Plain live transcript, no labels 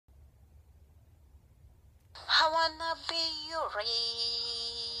wanna be your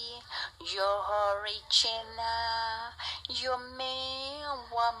original, your main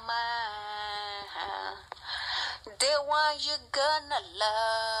woman. The one you gonna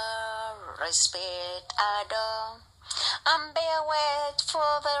love, respect, adore, and bear with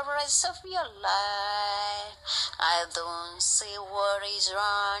for the rest of your life. I don't see what is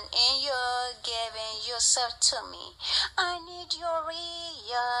wrong in you giving yourself to me. I need your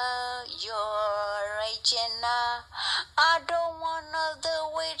real, your original. I don't wanna do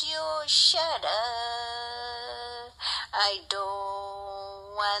with your shadow. I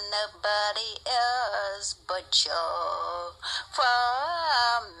don't want nobody else but you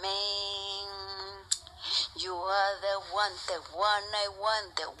for me. You are the one I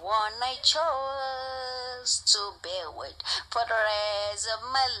want, the one I chose to be with for the rest of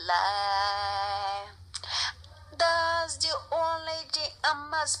my life. That's the only thing I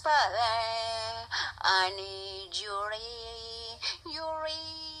must buy. I need you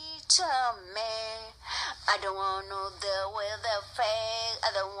to me. I don't want to deal with the fake.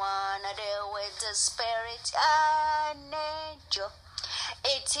 I don't want to deal with the spirit. I need you.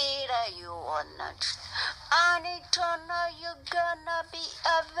 It's either you or not. I need to know you're gonna be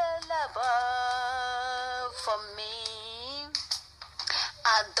available for me.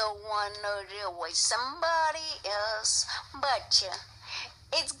 I don't wanna deal with somebody else but you.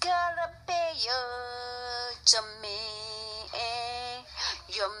 It's gotta be you to me.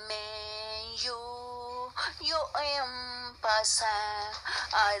 You mean you impossible.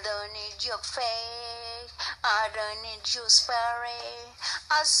 I don't need your faith. I don't need your spirit.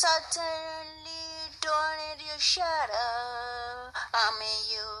 I certainly don't need your shadow. I'm in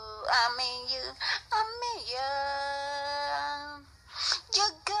you. You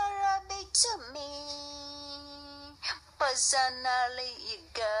gotta be to me. Personally, you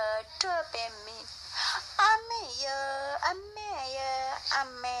gotta be me. I'm in you.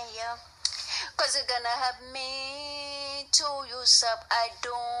 'Cause you're gonna have me to yourself. I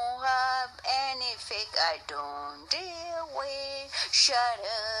don't have any fake. I don't deal with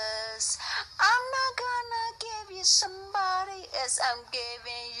shadows. I'm not gonna give you somebody else. I'm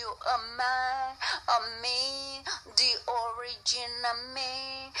giving you a man, a me, the original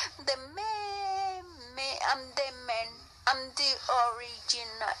me, the me, I'm the man. I'm the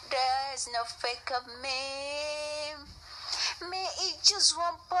original. There's no fake of me. Me is just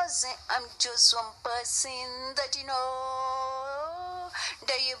one person. I'm just one person that you know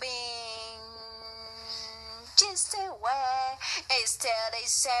that you been just away. Instead they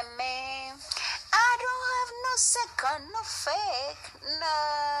say me. I don't have no second, no fake,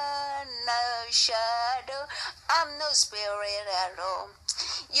 no shadow. I'm no spirit at all.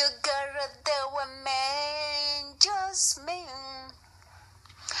 You gotta deal with me, just me.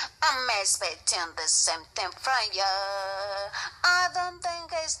 I'm expecting the same thing from you. I don't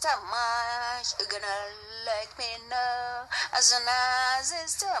think it's too much. You're gonna let me know as soon as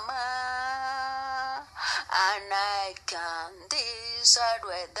it's too much. And I can decide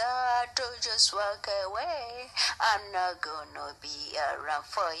whether to just walk away. I'm not gonna be around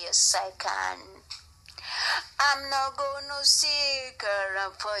for your second. I'm not gonna seek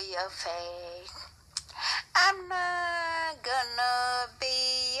around for your fate. I'm not gonna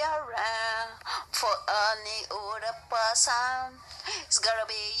be around for any other person. It's gotta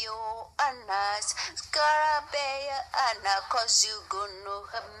be you and us. It's gotta be you and us, 'cause you gonna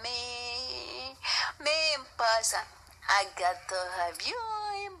have me in person. I got to have you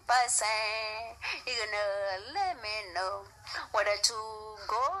in person. You're gonna let me know whether to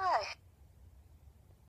go ahead.